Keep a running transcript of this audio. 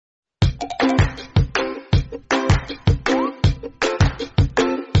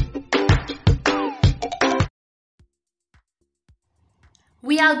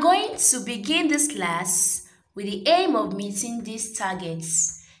are going to begin this class with the aim of meeting these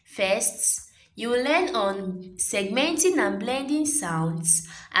targets. First, you will learn on segmenting and blending sounds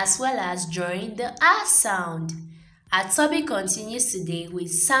as well as drawing the R sound. Our topic continues today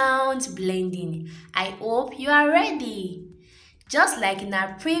with sound blending. I hope you are ready. Just like in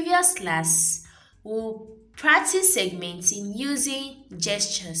our previous class, we'll practice segmenting using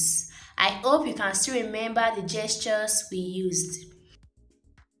gestures. I hope you can still remember the gestures we used.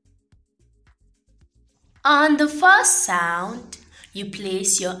 On the first sound, you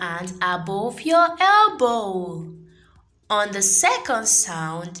place your hand above your elbow. On the second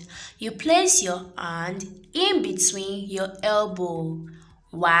sound, you place your hand in between your elbow.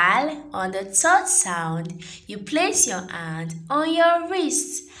 While on the third sound, you place your hand on your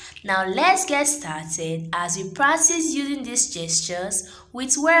wrist. Now let's get started as we practice using these gestures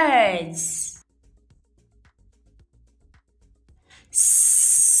with words.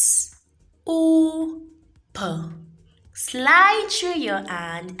 S, U, P. Slide through your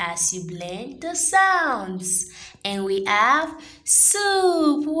hand as you blend the sounds. And we have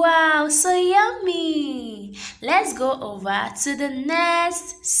soup. Wow, so yummy. Let's go over to the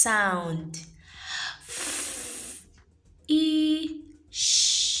next sound. F, E,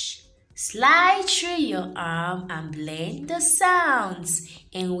 sh. Slide through your arm and blend the sounds.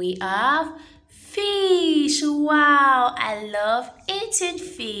 And we have fish. Wow, I love eating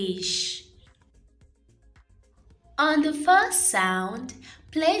fish. On the first sound,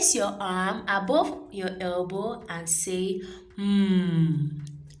 place your arm above your elbow and say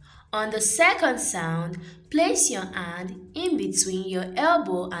On the second sound, place your hand in between your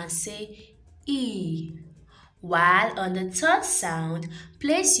elbow and say E. While on the third sound,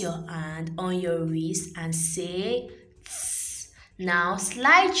 place your hand on your wrist and say Ts. Now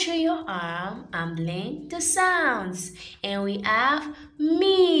slide through your arm and blend the sounds. And we have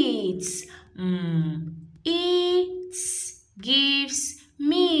meat. Eats, gives,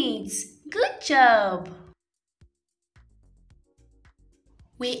 meets. Good job!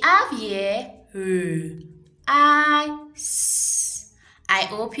 We have here R, I, S. I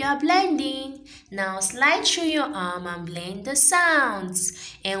hope you are blending. Now slide through your arm and blend the sounds.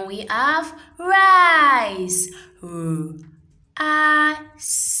 And we have rice. R, I,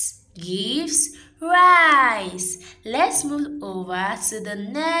 S. Gives, rice. Let's move over to the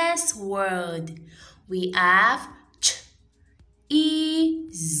next word. We have ch, e,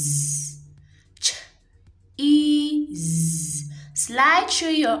 z, ch, e, z. Slide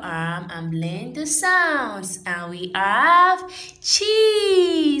through your arm and blend the sounds. And we have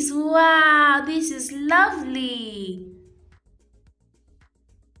cheese. Wow, this is lovely.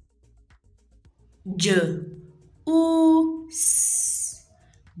 J, u, s,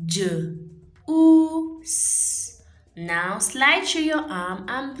 j, u, s. Now slide through your arm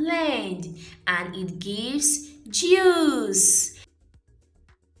and blend, and it gives juice.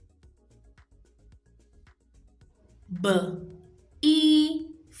 B, E,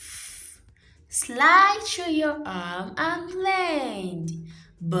 F. Slide through your arm and blend.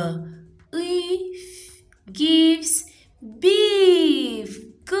 B, E, F. Gives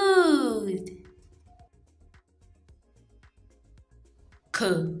beef. Good.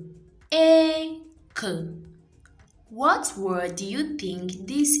 K, A, K. What word do you think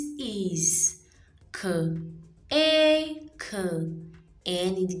this is? K, A, K.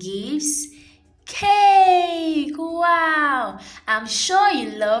 And it gives cake. Wow! I'm sure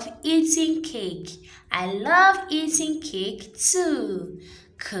you love eating cake. I love eating cake too.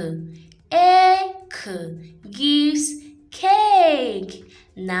 K, A, K gives cake.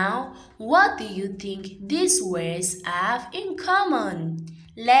 Now, what do you think these words have in common?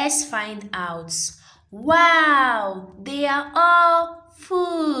 Let's find out. Wow, they are all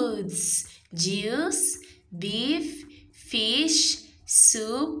foods. Juice, beef, fish,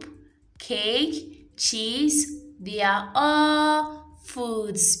 soup, cake, cheese. They are all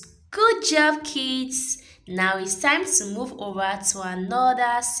foods. Good job, kids. Now it's time to move over to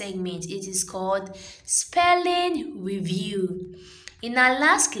another segment. It is called Spelling Review. In our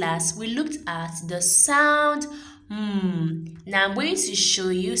last class, we looked at the sound Now I'm going to show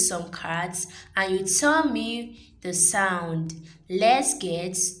you some cards and you tell me the sound. Let's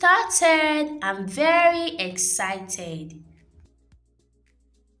get started. I'm very excited.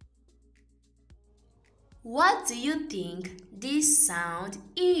 What do you think this sound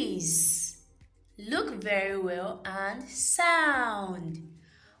is? Look very well and sound.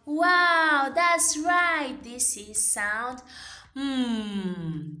 Wow, that's right. This is sound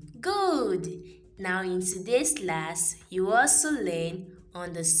Good. Now in today's class, you also learn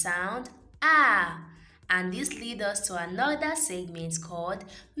on the sound ah. And this leads us to another segment called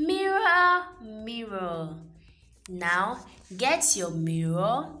Mirror, Mirror. Now, get your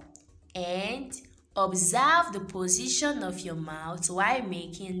mirror and observe the position of your mouth while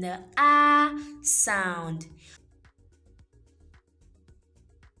making the ah sound.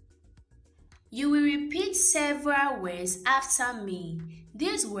 You will repeat several words after me.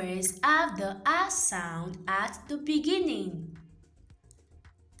 These words have the ah sound at the beginning.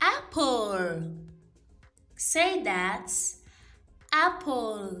 Apple. Say that.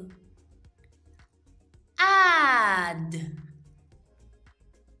 Apple. Add.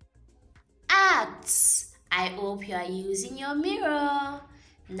 Act. I hope you are using your mirror.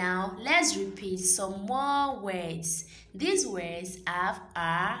 Now let's repeat some more words. These words have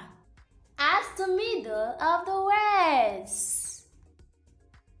R at the middle of the words.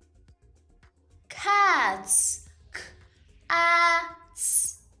 Cat. K-a-t.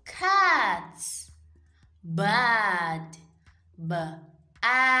 Cat. Bad.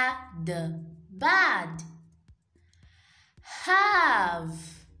 B-a-d. Bad. Have.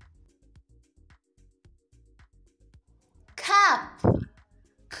 Cap.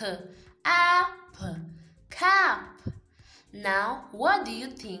 K-a-p. Cap. Now, what do you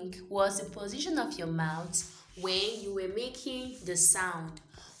think was the position of your mouth when you were making the sound?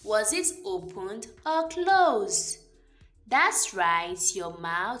 Was it opened or closed? That's right, your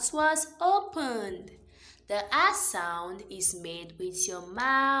mouth was opened. The ah sound is made with your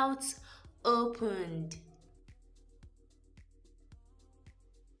mouth opened.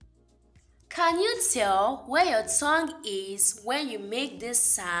 Can you tell where your tongue is when you make this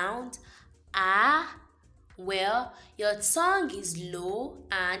sound? Ah? Well, your tongue is low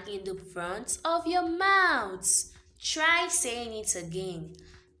and in the front of your mouth. Try saying it again.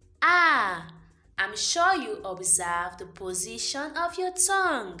 Ah, I'm sure you observe the position of your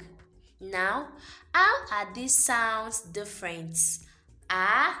tongue. Now, how are these sounds different?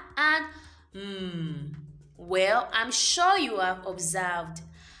 Ah and Well, I'm sure you have observed.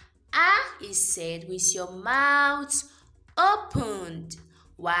 Ah is said with your mouth opened,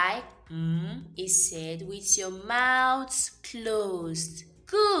 while is said with your mouth closed.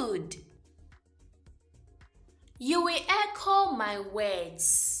 Good. You will echo my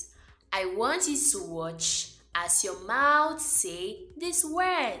words. I want you to watch as your mouth say these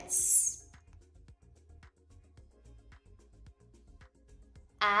words.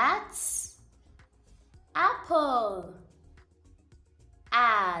 At, apple,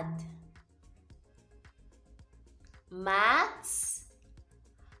 add, maths,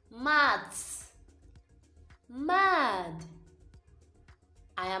 maths, mad.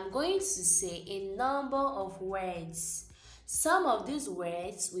 I am going to say a number of words. Some of these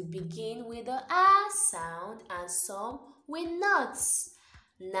words will begin with the ah sound and some will not.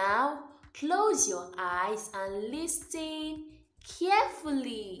 Now close your eyes and listen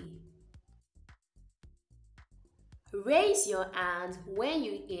carefully. Raise your hand when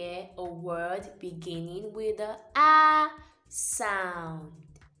you hear a word beginning with the ah sound.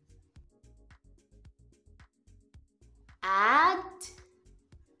 Add,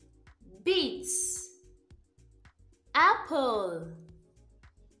 beets, apple,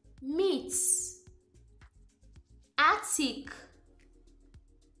 meat, attic,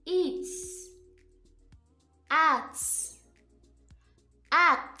 eat, at,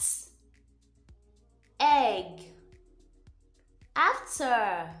 act, egg,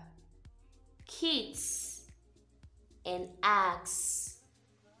 after, kids, and ask.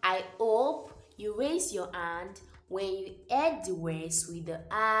 I hope you raise your hand when you add the words with the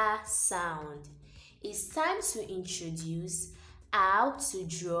ah sound. It's time to introduce how to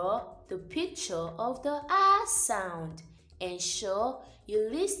draw the picture of the ah sound. Ensure you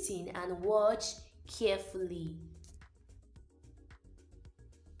listen and watch carefully.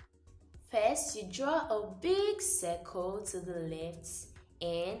 First, you draw a big circle to the left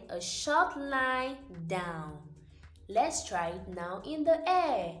and a short line down. Let's try it now in the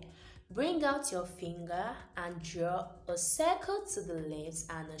air. Bring out your finger and draw a circle to the left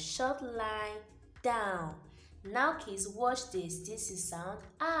and a short line down. Now kids, watch this. This is sound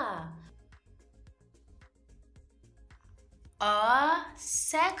ah. A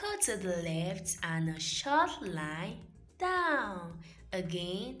circle to the left and a short line down.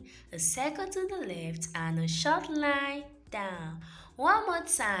 Again, a circle to the left and a short line down. One more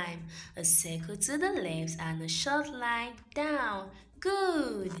time, a circle to the left and a short line down.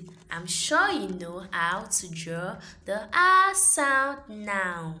 Good. I'm sure you know how to draw the ah sound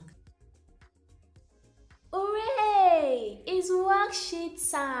now. Hooray! It's worksheet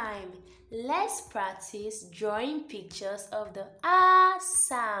time. Let's practice drawing pictures of the R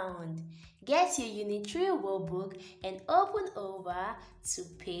sound. Get your Unit 3 workbook and open over to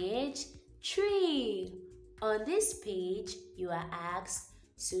page 3. On this page, you are asked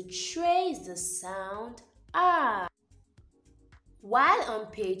to trace the sound R. While on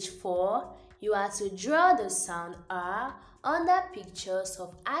page 4, you are to draw the sound R under pictures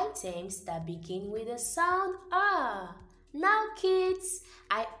of items that begin with the sound R. Now kids,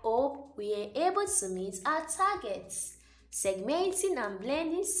 I hope we are able to meet our targets, segmenting and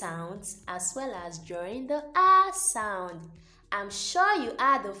blending sounds as well as drawing the R sound. I'm sure you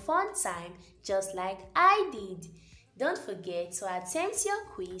had a fun time just like I did. Don't forget to attempt your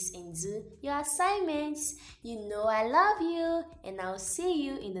quiz and do your assignments. You know I love you and I'll see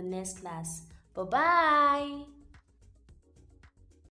you in the next class. Bye-bye.